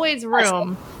always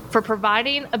room for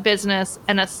providing a business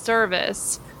and a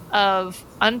service of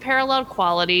unparalleled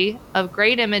quality, of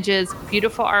great images,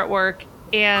 beautiful artwork,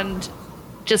 and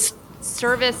just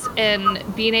service and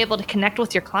being able to connect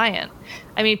with your client.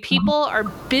 I mean, people are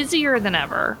busier than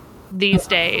ever these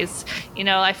days. You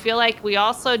know, I feel like we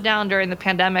all slowed down during the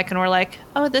pandemic and we're like,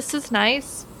 oh, this is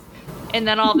nice. And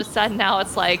then all of a sudden now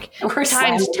it's like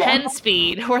times 10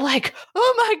 speed. We're like,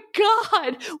 oh my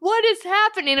God, what is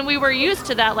happening? And we were used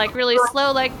to that, like really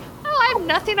slow, like, oh, I have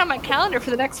nothing on my calendar for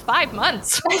the next 5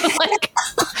 months.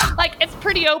 like it's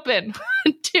pretty open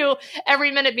to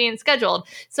every minute being scheduled.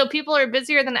 So people are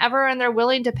busier than ever and they're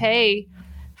willing to pay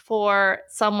for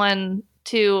someone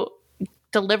to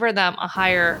deliver them a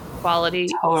higher quality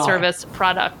service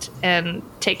product and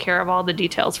take care of all the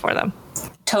details for them.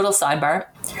 Total sidebar.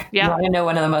 Yeah. You want to know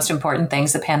one of the most important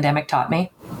things the pandemic taught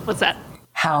me? What's that?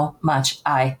 How much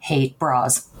I hate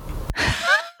bras.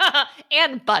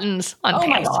 And buttons on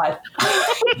pants. Oh my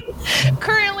God.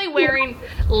 Currently wearing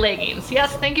leggings.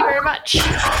 Yes, thank you very much.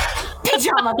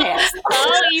 Pajama pants.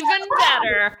 Oh, even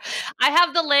better. I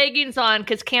have the leggings on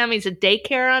because Cammie's at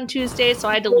daycare on Tuesday, so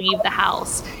I had to leave the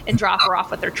house and drop her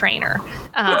off with her trainer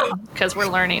because we're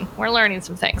learning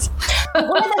some things.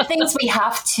 One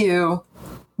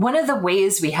of the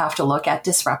ways we have to look at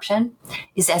disruption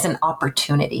is as an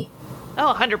opportunity.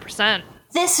 Oh, 100%.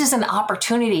 This is an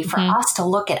opportunity for us to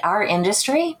look at our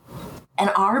industry and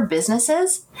our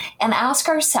businesses and ask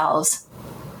ourselves,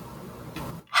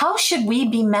 how should we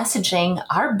be messaging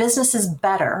our businesses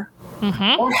better?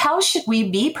 Or how should we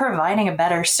be providing a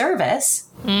better service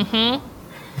to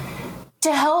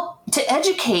help to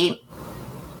educate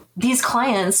these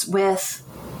clients with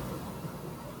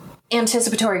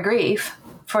anticipatory grief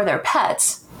for their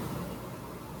pets?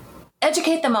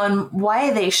 Educate them on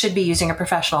why they should be using a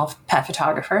professional pet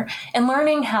photographer and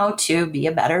learning how to be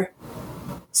a better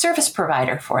service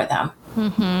provider for them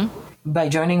by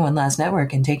joining One Last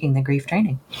Network and taking the grief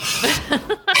training.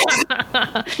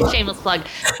 Shameless plug.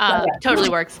 Totally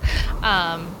works.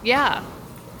 Yeah,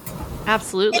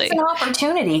 absolutely. It's an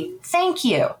opportunity. Thank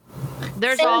you.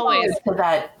 There's always to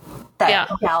that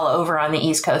gal over on the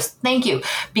East Coast. Thank you.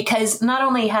 Because not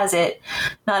only has it,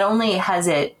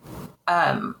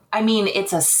 I mean,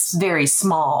 it's a very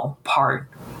small part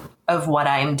of what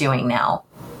I'm doing now.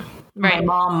 Right. My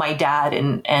mom, my dad,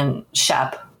 and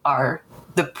Shep are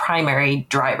the primary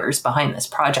drivers behind this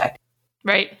project.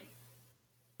 Right.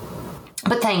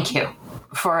 But thank you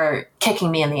for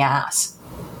kicking me in the ass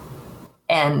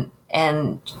and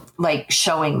like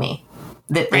showing me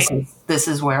that this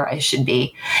is where I should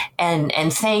be. And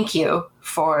thank you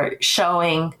for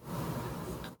showing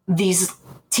these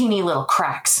teeny little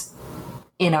cracks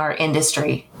in our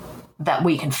industry that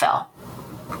we can fill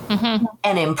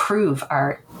and improve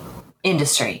our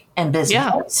industry and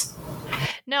business.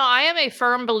 No, I am a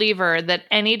firm believer that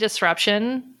any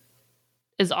disruption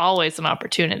is always an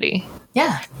opportunity.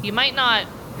 Yeah. You might not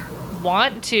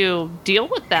want to deal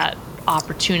with that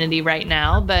opportunity right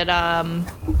now, but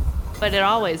it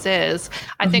always is.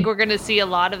 I think we're going to see a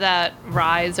lot of that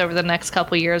rise over the next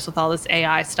couple of years with all this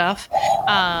AI stuff.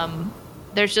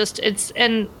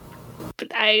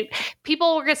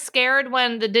 People were scared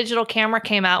when the digital camera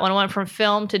came out, when it went from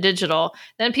film to digital.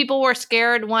 Then people were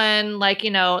scared when,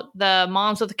 the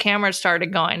moms with the cameras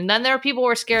started going. And then people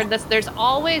were scared that there's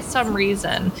always some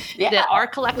reason that our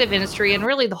collective industry, and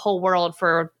really the whole world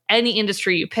for any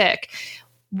industry you pick,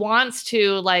 wants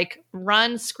to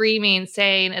run screaming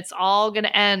saying it's all going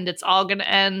to end. It's all going to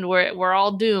end. We're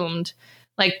all doomed.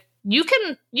 You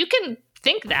can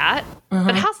think that,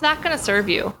 but how's that going to serve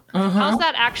you? How's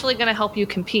that actually going to help you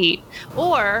compete?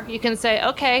 Or you can say,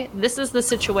 okay, this is the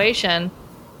situation.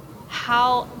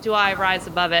 How do I rise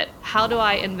above it? How do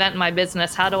I invent my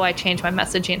business? How do I change my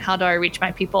messaging? How do I reach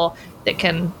my people that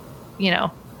can,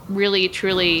 really,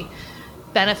 truly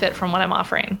benefit from what I'm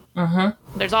offering?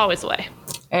 There's always a way.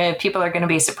 People are going to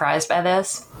be surprised by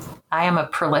this. I am a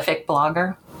prolific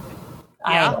blogger.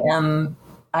 Yeah.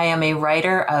 I am a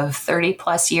writer of 30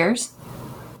 plus years.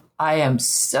 I am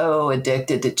so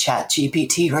addicted to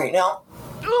ChatGPT right now.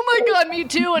 Oh my God, me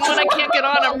too. And when I can't get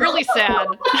on, I'm really sad.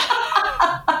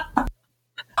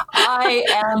 I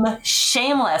am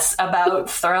shameless about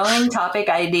throwing topic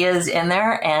ideas in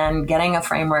there and getting a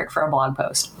framework for a blog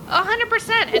post.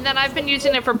 100%. And then I've been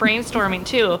using it for brainstorming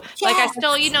too. Yes. I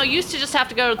still, used to just have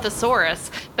to go to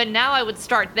thesaurus, but now I would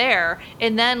start there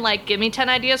and then give me 10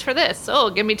 ideas for this. Oh,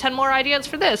 give me 10 more ideas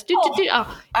for this.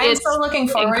 I'm so looking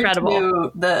forward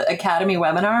to the Academy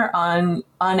webinar on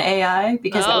AI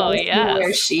because I want to see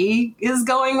where she is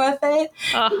going with it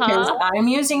because I'm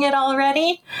using it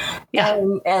already. Yeah.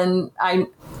 And I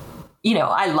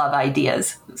love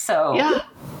ideas. So yeah.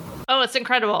 Oh, it's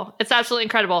incredible. It's absolutely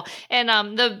incredible. And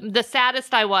the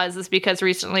saddest I was is because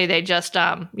recently they just,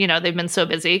 they've been so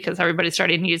busy because everybody's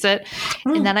starting to use it.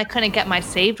 And then I couldn't get my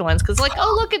saved ones because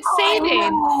oh, look, it's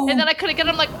saving. And then I couldn't get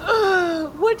them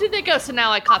where did they go? So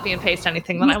now I copy and paste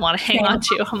anything that I want to hang on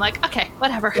to. I'm like, okay,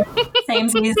 whatever.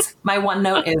 Samesies. My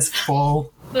OneNote is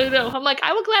full. No. I'm like,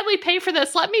 I will gladly pay for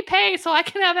this. Let me pay so I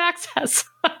can have access.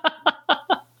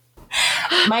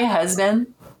 My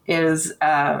husband is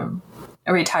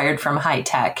retired from high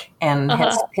tech, and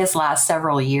his last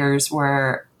several years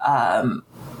were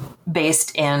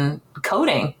based in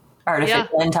coding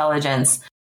artificial intelligence.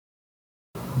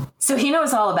 So he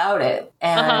knows all about it,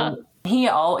 and he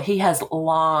has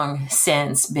long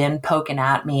since been poking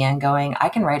at me and going, "I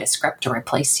can write a script to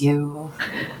replace you."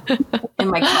 In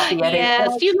my copy editor.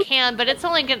 Yes, you can, but it's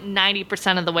only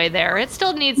 90% of the way there. It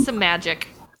still needs some magic.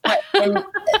 I'm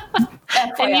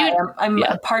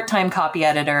a part-time copy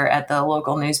editor at the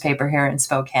local newspaper here in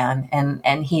Spokane,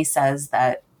 and he says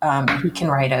that he can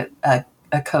write a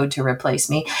code to replace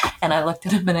me. And I looked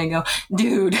at him and I go,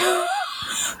 dude,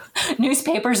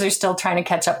 newspapers are still trying to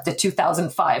catch up to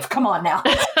 2005. Come on now.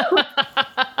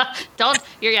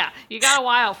 You got a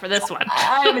while for this one.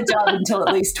 I have a job until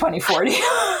at least 2040.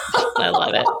 I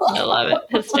love it.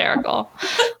 Hysterical.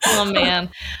 Oh, man.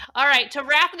 All right. To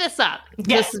wrap this up,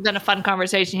 This has been a fun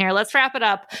conversation here. Let's wrap it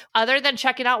up. Other than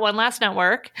checking out One Last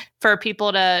Network for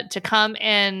people to come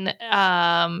and,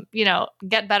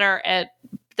 get better at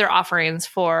their offerings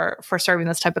for serving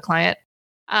this type of client,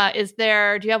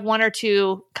 do you have one or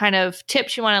two kind of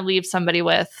tips you want to leave somebody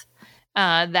with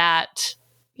that,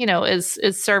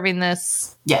 is serving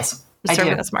this? Yes.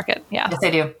 Serving this market. Yeah. Yes, I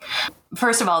do.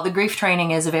 First of all, the grief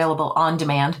training is available on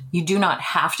demand. You do not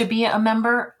have to be a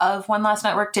member of One Last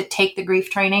Network to take the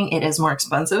grief training. It is more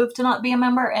expensive to not be a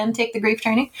member and take the grief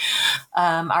training.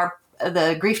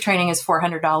 The grief training is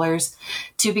 $400.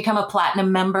 To become a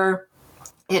platinum member,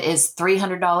 it is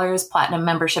 $300. Platinum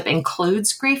membership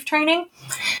includes grief training.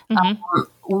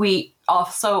 We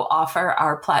also offer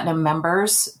our platinum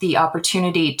members the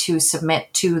opportunity to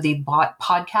submit to the bot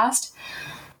podcast.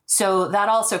 So that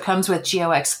also comes with geo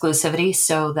exclusivity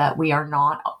so that we are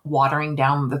not watering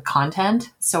down the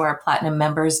content. So our platinum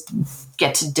members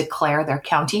get to declare their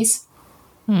counties.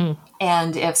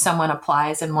 And if someone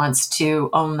applies and wants to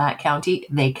own that county,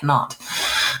 they cannot.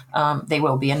 They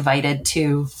will be invited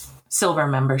to silver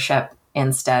membership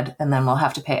instead, and then we'll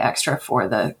have to pay extra for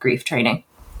the grief training.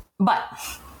 But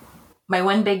my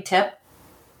one big tip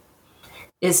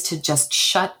is to just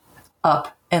shut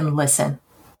up and listen.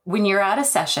 When you're at a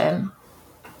session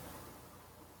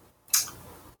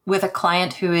with a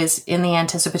client who is in the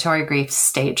anticipatory grief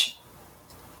stage,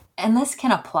 and this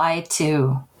can apply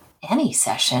to any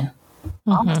session,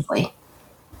 honestly,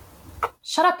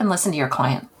 shut up and listen to your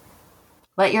client.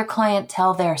 Let your client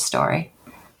tell their story.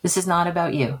 This is not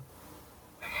about you.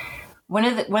 One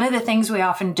of the things we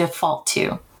often default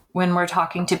to when we're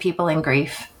talking to people in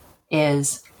grief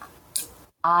is,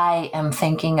 I am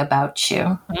thinking about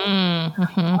you.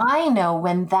 Mm-hmm. I know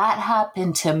when that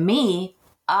happened to me,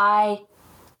 no.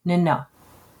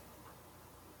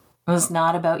 It was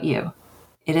not about you.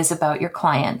 It is about your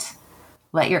client.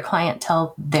 Let your client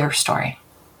tell their story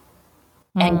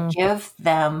and give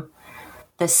them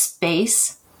the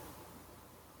space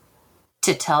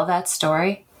to tell that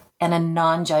story in a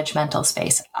non-judgmental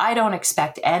space. I don't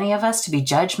expect any of us to be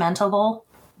judgmental.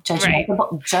 Right.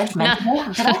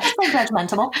 Judgmental? Did I just say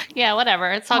judgmental? Yeah, whatever.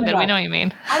 It's all good. We know what you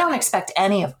mean. I don't expect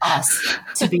any of us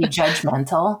to be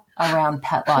judgmental around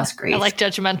pet loss grief. I like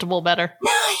judgmental better.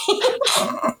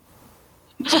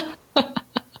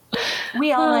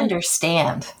 We all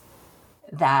understand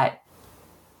that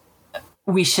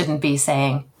we shouldn't be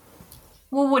saying,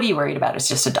 well, what are you worried about? It's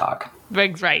just a dog.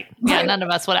 Right. Yeah, none of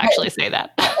us would actually say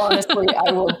that. Honestly,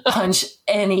 I will punch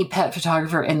any pet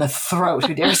photographer in the throat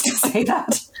who dares to say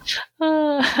that.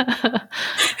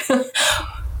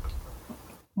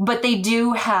 But they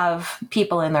do have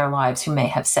people in their lives who may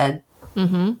have said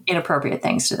inappropriate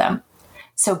things to them.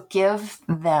 So give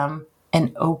them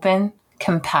an open,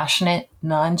 compassionate,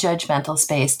 non-judgmental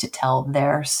space to tell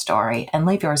their story, and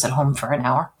leave yours at home for an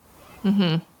hour.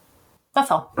 Mm-hmm.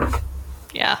 That's all.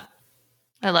 Yeah.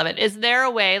 I love it. Is there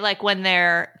a way, like when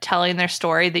they're telling their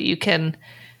story, that you can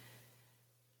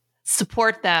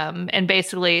support them and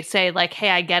basically say like, hey,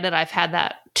 I get it. I've had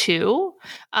that too,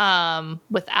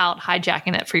 without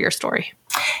hijacking it for your story?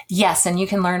 Yes. And you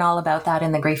can learn all about that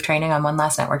in the grief training on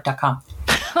onelastnetwork.com.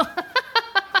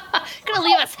 Gonna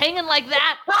leave us hanging like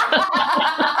that?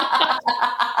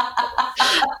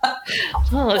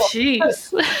 Oh,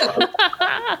 jeez.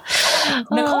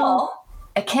 Nicole,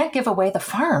 I can't give away the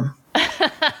farm.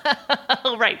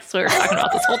 Right. So we were talking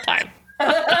about this whole time.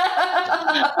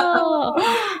 Oh.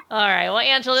 All right. Well,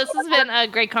 Angela, this has been a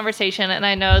great conversation, and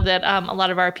I know that a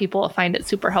lot of our people find it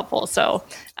super helpful. So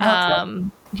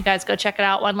you guys go check it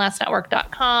out,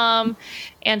 onelastnetwork.com.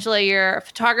 Angela, your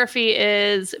photography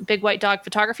is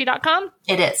bigwhitedogphotography.com.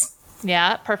 It is.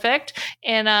 Yeah, perfect.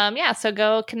 And so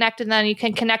go connect, and then you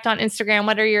can connect on Instagram.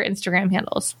 What are your Instagram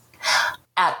handles?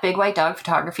 At Big White Dog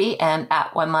Photography and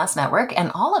at One Last Network.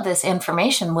 And all of this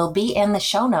information will be in the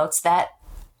show notes that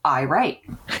I write.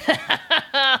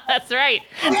 That's right.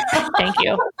 Thank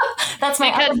you. That's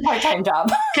my other part-time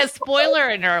job. Because spoiler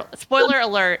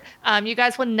alert, you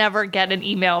guys would never get an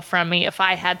email from me if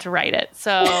I had to write it.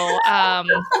 So,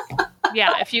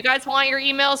 if you guys want your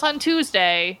emails on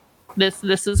Tuesday, this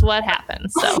is what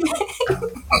happens. So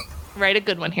write a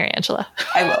good one here, Angela.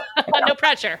 I will. No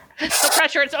pressure. No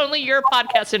pressure. It's only your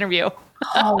podcast interview.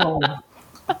 Oh.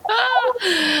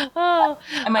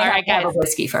 I might have a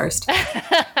whiskey first.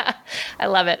 I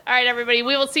love it. All right, everybody.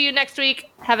 We will see you next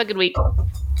week. Have a good week.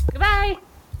 Goodbye.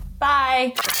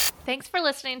 Bye. Thanks for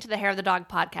listening to the Hair of the Dog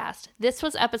podcast. This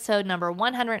was episode number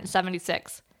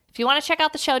 176. If you want to check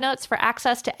out the show notes for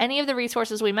access to any of the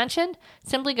resources we mentioned,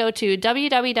 simply go to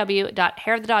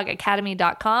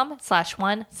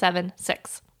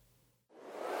www.hairofthedogacademy.com/176.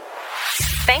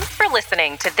 Thanks for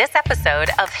listening to this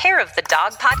episode of Hair of the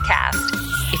Dog podcast.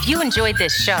 If you enjoyed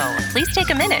this show, please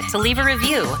take a minute to leave a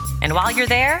review. And while you're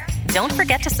there, don't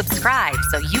forget to subscribe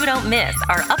so you don't miss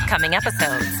our upcoming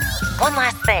episodes. One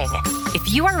last thing,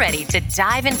 if you are ready to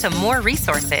dive into more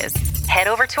resources, head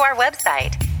over to our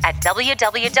website at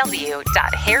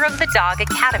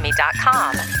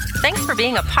www.hairofthedogacademy.com. Thanks for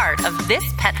being a part of this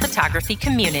pet photography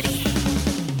community.